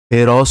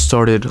It all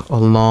started a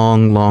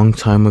long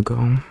time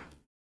ago.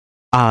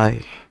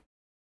 I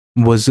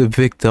was a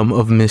victim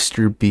of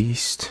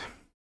MrBeast.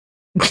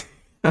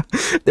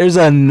 There's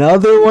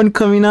another one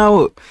coming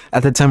out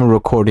at the time of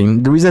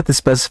recording. The reason I have to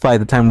specify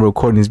the time of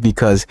recording is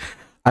because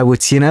I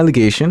would see an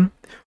allegation,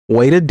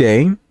 wait a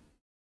day, and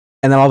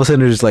then all of a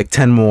sudden there's like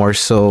 10 more,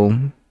 so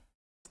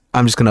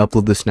I'm just gonna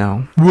upload this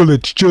now. Well,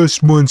 it's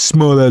just one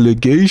small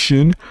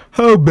allegation.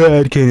 How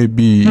bad can it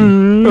be?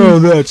 Oh,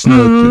 that's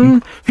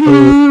nothing.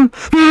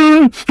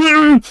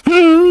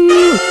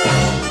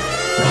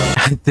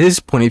 At this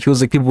point, it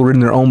feels like people were in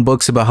their own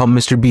books about how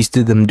MrBeast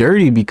did them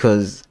dirty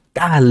because,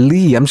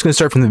 golly, I'm just gonna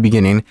start from the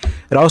beginning.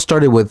 It all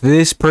started with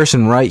this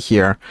person right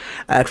here.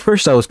 At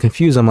first, I was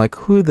confused. I'm like,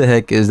 who the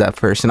heck is that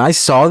person? I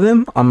saw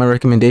them on my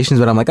recommendations,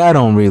 but I'm like, I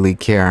don't really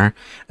care.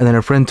 And then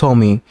a friend told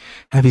me,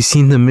 have you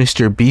seen the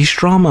MrBeast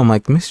drama? I'm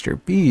like,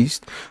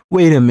 MrBeast?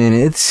 Wait a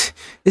minute,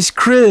 it's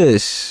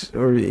Chris,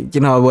 or, you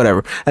know,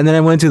 whatever. And then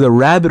I went to the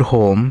rabbit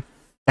hole,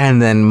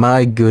 and then,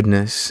 my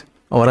goodness,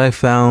 what I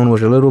found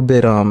was a little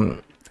bit,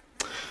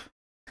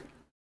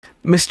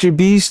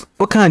 MrBeast,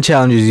 what kind of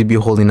challenges you be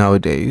holding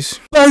nowadays?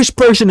 First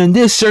person in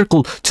this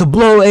circle to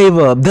blow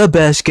Ava up the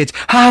best gets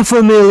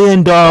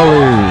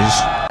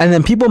 $500,000. And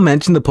then people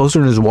mentioned the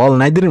poster on his wall,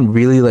 and I didn't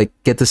really like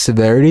get the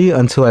severity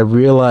until I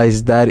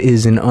realized that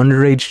is an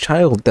underage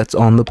child that's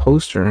on the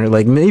poster.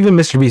 Like, even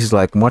MrBeast is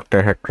like, what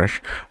the heck,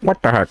 Crush?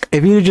 What the heck?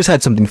 If he just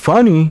had something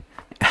funny,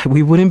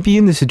 we wouldn't be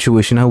in this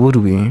situation, how would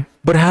we?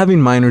 But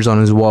having minors on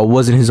his wall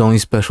wasn't his only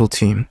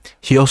specialty.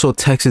 He also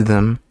texted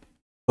them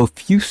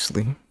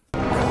profusely.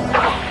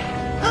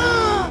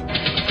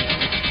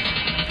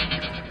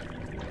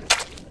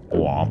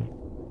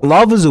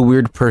 Lava's a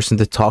weird person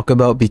to talk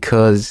about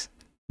because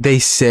they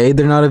say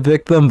they're not a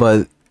victim,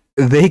 but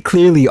they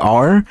clearly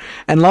are.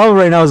 And Lava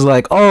right now is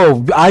like,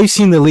 oh, I've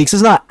seen the leaks.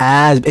 It's not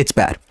as... It's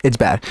bad. It's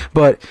bad.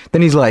 But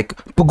then he's like,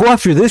 but go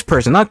after this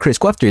person, not Chris.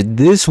 Go after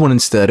this one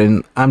instead.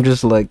 And I'm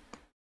just like,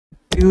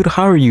 dude,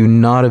 how are you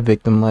not a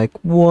victim? Like,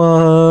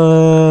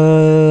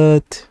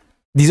 what?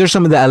 These are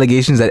some of the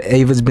allegations that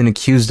Ava's been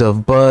accused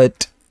of,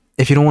 but...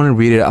 if you don't want to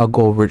read it, I'll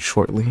go over it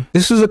shortly.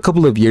 This was a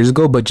couple of years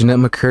ago, but Jeanette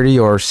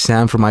McCurdy, or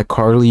Sam from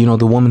iCarly, you know,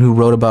 the woman who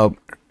wrote about,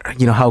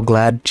 you know, how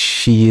glad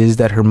she is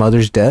that her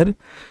mother's dead.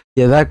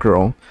 Yeah, that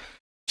girl.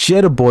 She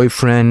had a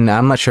boyfriend.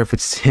 I'm not sure if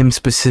it's him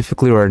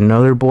specifically or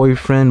another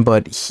boyfriend,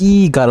 but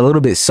he got a little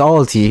bit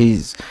salty.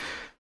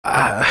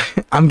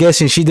 I'm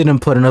guessing she didn't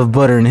put enough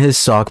butter in his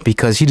sock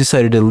because he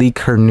decided to leak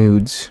her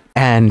nudes.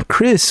 And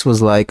Chris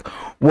was like,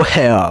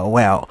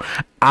 well,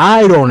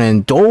 I don't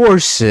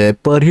endorse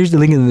it, but here's the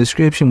link in the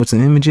description with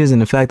some images,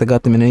 and in fact, I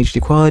got them in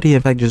HD quality.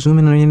 In fact, just zoom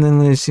in on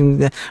them.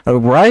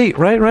 Right.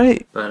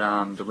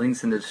 But the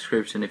link's in the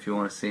description if you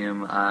want to see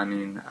them. I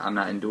mean, I'm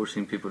not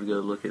endorsing people to go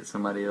look at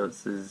somebody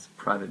else's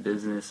private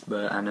business,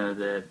 but I know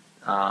that,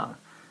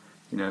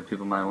 you know,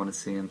 people might want to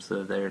see them,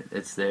 so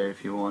it's there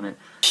if you want it.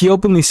 He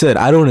openly said,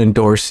 I don't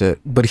endorse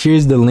it, but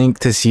here's the link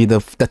to see the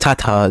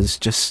tatas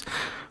just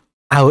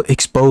out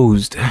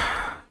exposed.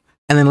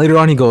 And then later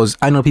on he goes,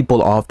 I know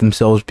people off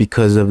themselves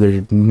because of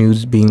their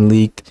nudes being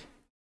leaked,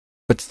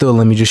 but still,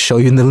 let me just show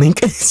you in the link.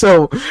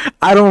 So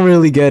I don't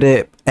really get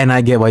it, and I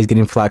get why he's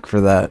getting flack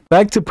for that.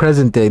 Back to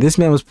present day, this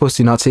man was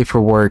posting not safe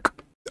for work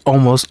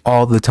almost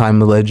all the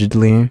time,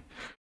 allegedly.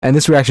 And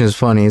this reaction is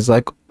funny. It's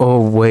like,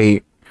 oh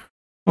wait,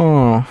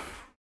 oh,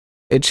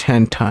 it's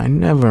hentai,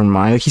 never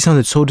mind. Like, he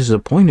sounded so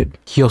disappointed.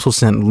 He also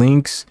sent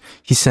links.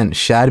 He sent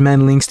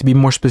Shadman links to be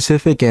more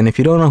specific. And if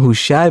you don't know who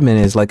Shadman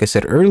is, like I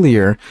said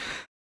earlier,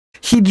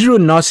 he drew a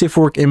not safe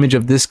for work image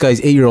of this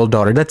guy's 8-year-old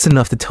daughter. That's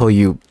enough to tell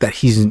you that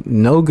he's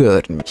no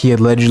good. He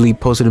allegedly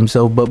posted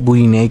himself butt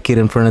booty naked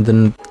in front of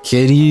the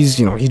kiddies.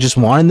 You know, he just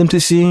wanted them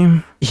to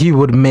see. He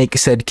would make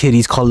said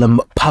kiddies call them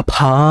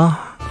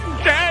Papa.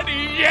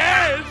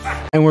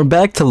 And we're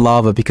back to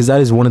Lava because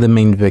that is one of the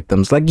main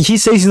victims. Like, he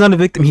says he's not a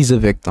victim, he's a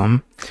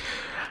victim.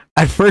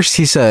 At first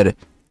he said,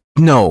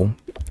 no,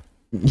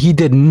 he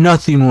did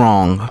nothing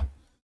wrong.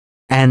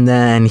 And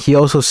then he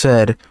also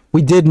said,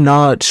 we did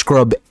not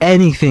scrub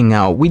anything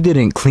out. We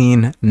didn't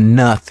clean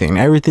nothing.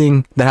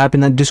 Everything that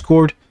happened at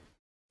Discord,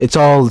 it's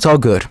all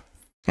good.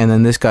 And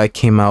then this guy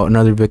came out,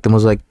 another victim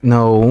was like,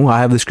 no, I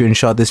have the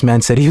screenshot. This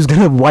man said he was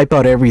gonna wipe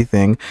out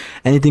everything.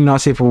 Anything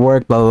not safe for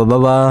work, blah, blah, blah,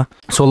 blah.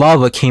 So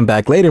Lava came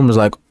back later and was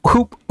like,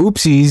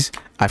 oopsies,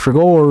 I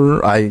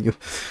forgot, I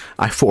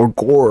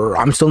forgot.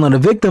 I'm still not a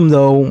victim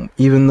though,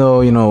 even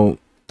though, you know,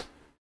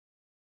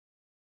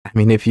 I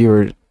mean, if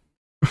you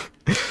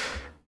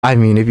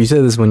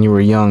said this when you were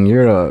young,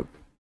 you're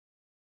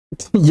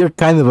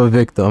kind of a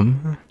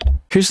victim.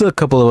 Here's a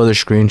couple of other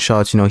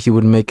screenshots. You know, he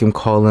would make him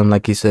call him,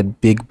 like he said,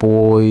 big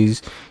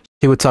boys.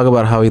 He would talk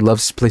about how he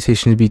loves his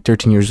PlayStation to be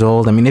 13 years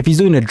old. I mean, if he's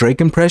doing a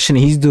Drake impression,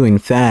 he's doing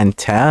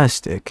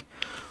fantastic.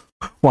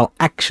 Well,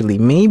 actually,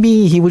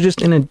 maybe he was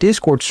just in a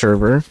Discord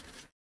server,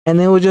 and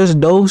it was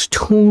just those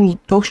two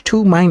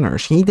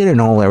minors. He didn't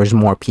know there was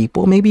more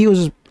people. Maybe it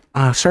was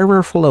a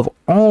server full of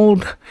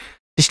old,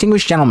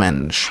 distinguished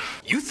gentlemen.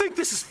 You think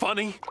this is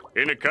funny?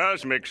 In a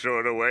cosmic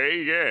sort of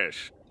way,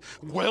 yes.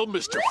 Well,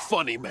 Mr.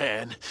 Funny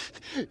Man,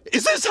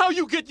 is this how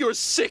you get your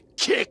sick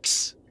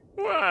kicks?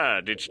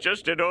 What? It's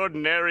just an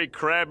ordinary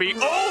crabby.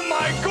 Oh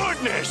my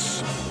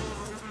goodness!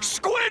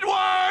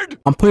 Squidward!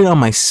 I'm putting on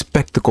my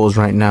spectacles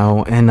right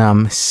now and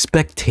I'm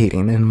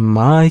spectating, and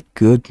my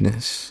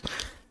goodness.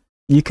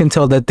 You can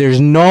tell that there's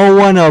no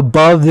one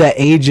above the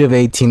age of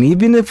 18.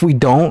 Even if we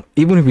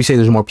say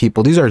there's more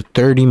people, these are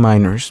 30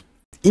 minors.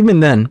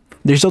 Even then,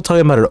 they're still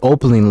talking about it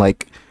openly,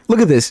 like,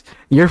 look at this.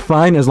 You're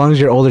fine as long as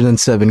you're older than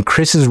 7.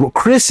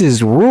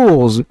 Chris's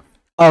rules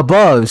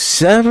above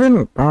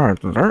 7.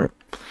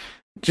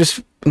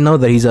 Just know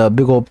that he's a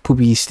big old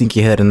poopy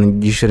stinky head,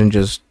 and you shouldn't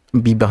just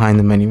be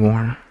behind him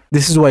anymore.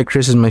 This is why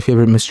Chris is my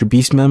favorite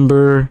MrBeast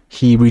member.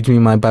 He reads me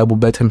my Bible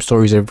bedtime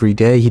stories every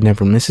day. He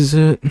never misses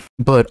it.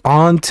 But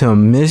on to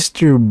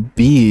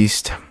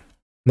MrBeast,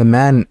 the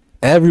man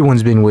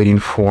everyone's been waiting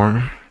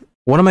for.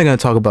 What am I going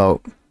to talk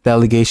about? The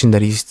allegation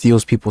that he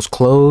steals people's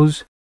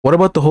clothes? What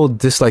about the whole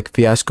dislike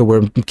fiasco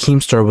where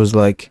Keemstar was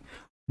like,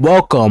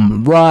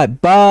 welcome right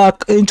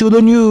back into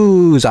the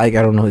news? I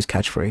don't know his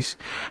catchphrase.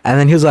 And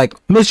then he was like,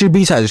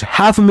 MrBeast has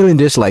 500,000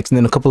 dislikes. And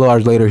then a couple of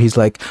hours later, he's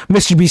like,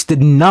 MrBeast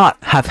did not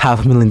have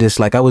 500,000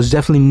 dislikes. I was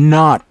definitely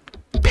not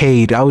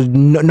paid.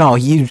 No,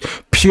 he's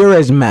pure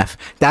as meth.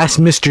 That's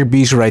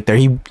MrBeast right there.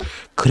 He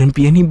couldn't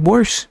be any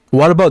worse.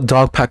 What about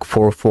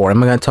Dogpack44?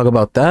 Am I going to talk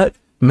about that?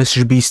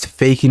 MrBeast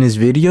faking his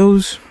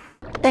videos?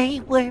 They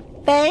were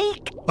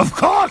fake? Of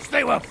course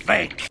they were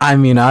fake! I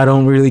mean, I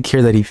don't really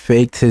care that he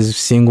faked his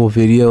single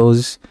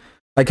videos.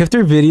 Like, if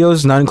they're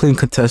videos not including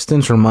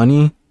contestants or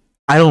money,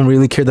 I don't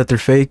really care that they're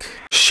fake.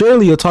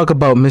 Surely you'll talk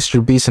about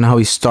MrBeast and how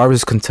he starved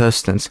his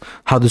contestants.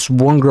 How this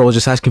one girl was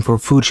just asking for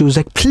food. She was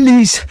like,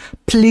 please,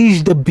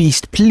 the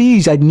beast,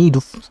 please, I need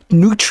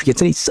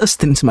nutrients, I need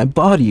sustenance in my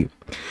body.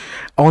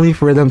 Only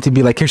for them to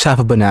be like, here's half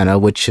a banana,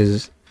 which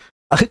is...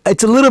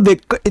 It's a little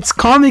bit... It's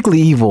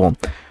comically evil.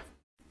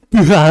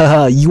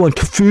 You want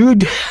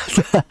food?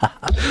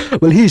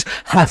 Well, here's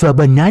half a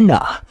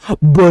banana.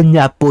 Bon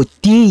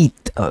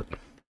appetit.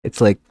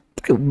 It's like,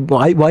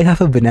 why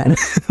half a banana?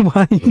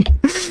 why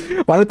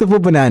not the full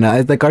banana?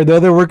 It's like, are the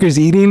other workers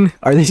eating?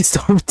 Are they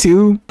starved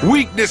too?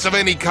 Weakness of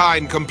any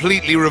kind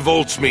completely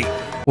revolts me.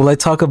 Well, I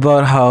talk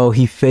about how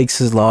he fakes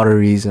his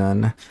lotteries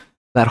and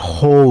that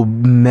whole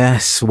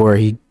mess where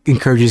he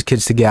encourages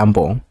kids to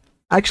gamble.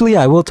 Actually,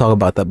 yeah, I will talk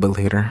about that a bit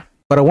later.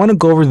 But I want to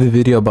go over the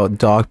video about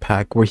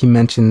Dogpack where he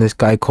mentioned this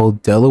guy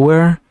called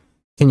Delaware.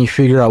 Can you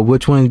figure out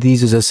which one of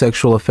these is a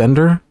sexual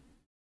offender?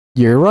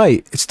 You're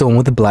right. It's the one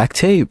with the black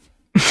tape.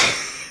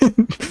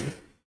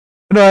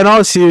 No, in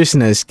all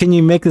seriousness, can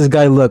you make this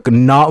guy look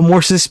not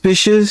more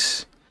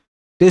suspicious?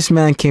 This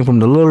man came from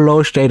the little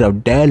old state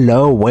of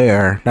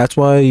Delaware. That's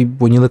why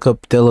when you look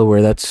up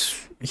Delaware,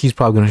 he's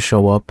probably going to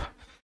show up.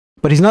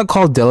 But he's not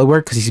called Delaware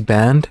because he's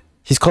banned.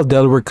 He's called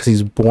Delaware because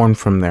he's born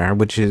from there,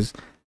 which is...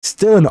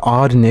 still an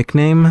odd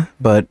nickname,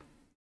 but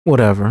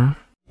whatever.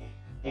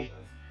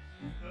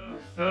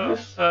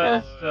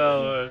 I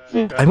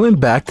went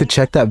back to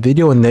check that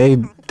video and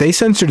they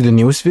censored the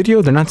newest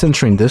video. They're not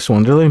censoring this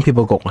one. They're letting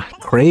people go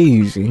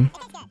crazy.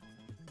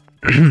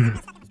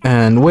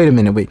 And wait a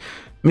minute,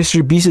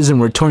 MrBeast isn't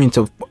returning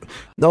to...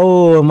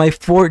 Oh, my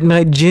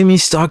Fortnite Jimmy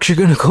stocks are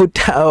gonna go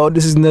down.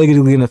 This is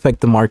negatively gonna affect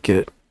the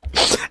market.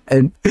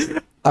 And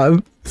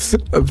I'm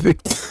a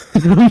victim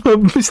of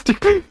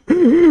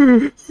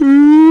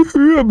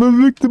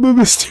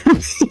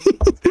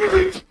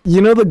MrBeast.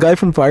 You know the guy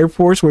from Fire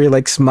Force where he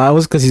like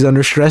smiles because he's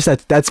under stress?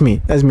 That's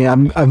me.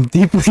 I'm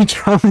deeply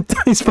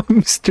traumatized by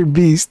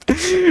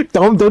MrBeast.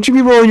 Don't you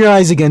be rolling your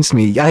eyes against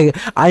me.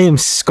 I am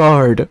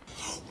scarred.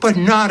 But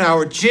not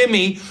our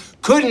Jimmy.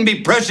 Couldn't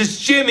be precious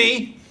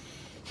Jimmy.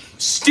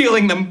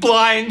 Stealing them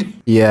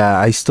blind. Yeah,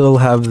 I still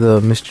have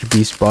the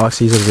MrBeast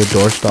boxies as a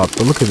doorstop,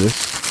 but look at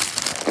this.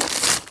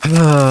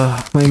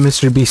 My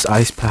MrBeast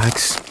ice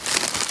packs.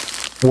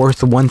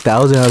 Worth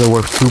 1,000 out of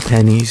worth 2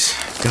 pennies.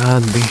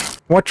 Godly.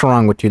 What's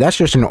wrong with you? That's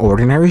just an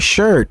ordinary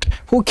shirt.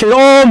 Who cares?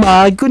 Oh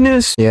my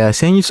goodness! Yeah,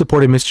 saying you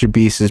supported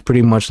MrBeast is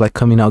pretty much like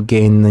coming out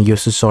gay in the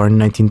USSR in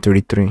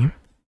 1933.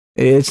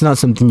 It's not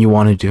something you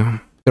want to do.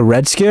 The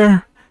Red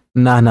Scare?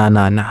 Nah.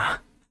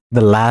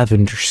 The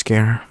Lavender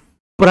Scare.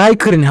 But I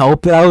couldn't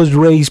help it. I was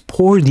raised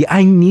poorly.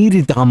 I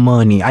needed the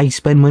money. I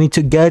spent money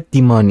to get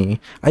the money.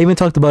 I even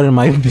talked about it in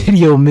my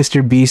video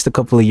MrBeast a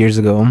couple of years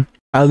ago.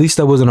 At least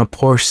I wasn't a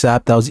poor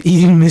sap that was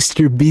eating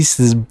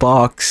MrBeast's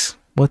box.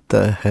 What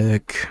the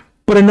heck?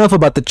 But enough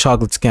about the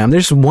chocolate scam.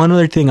 There's one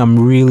other thing I'm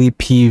really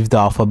peeved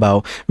off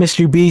about.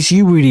 MrBeast,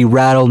 you really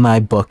rattled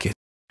my bucket.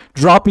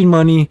 Dropping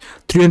money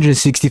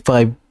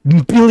 365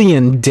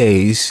 billion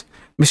days.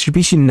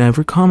 MrBeast, you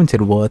never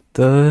commented. What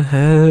the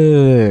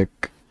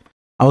heck?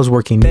 I was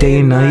working day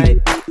and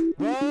night.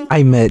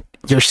 I met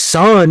your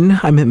son.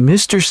 I met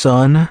Mr.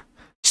 Son.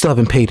 Still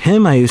haven't paid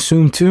him, I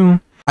assume, too.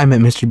 I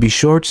met MrBeast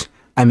Shorts.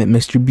 I met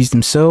MrBeast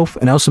himself.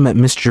 And I also met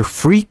Mr.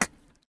 Freak.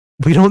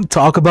 We don't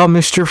talk about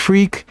Mr.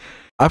 Freak.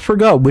 I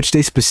forgot which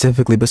day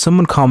specifically, but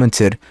someone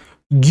commented,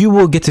 you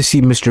will get to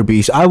see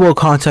MrBeast. I will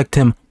contact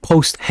him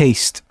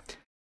post-haste.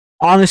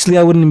 Honestly,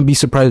 I wouldn't be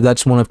surprised if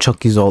that's one of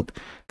Chucky's ult.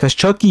 Because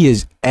Chucky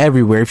is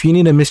everywhere. If you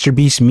need a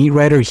MrBeast meat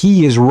writer,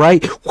 he is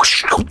right.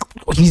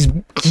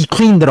 He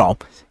cleaned it all.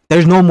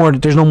 There's no more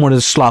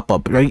to slop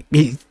up, right?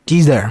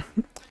 He's there.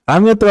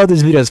 I'm gonna throw out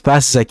this video as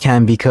fast as I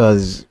can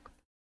because,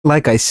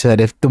 like I said,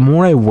 if the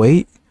more I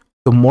wait,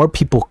 the more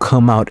people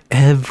come out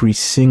every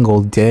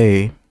single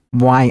day.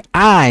 Why,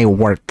 I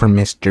work for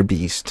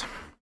MrBeast.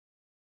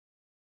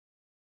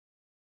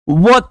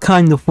 What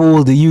kind of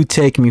fool do you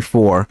take me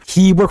for?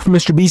 He worked for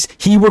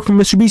MrBeast. He worked for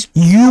MrBeast.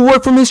 You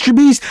work for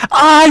MrBeast.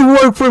 I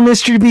work for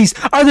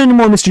MrBeast. Are there any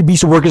more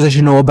MrBeast workers I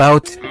should know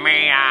about?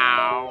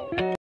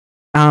 Meow.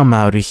 I'm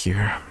out of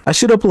here. I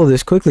should upload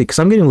this quickly because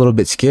I'm getting a little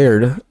bit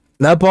scared.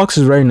 That box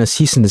is writing a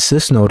cease and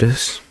desist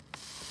notice.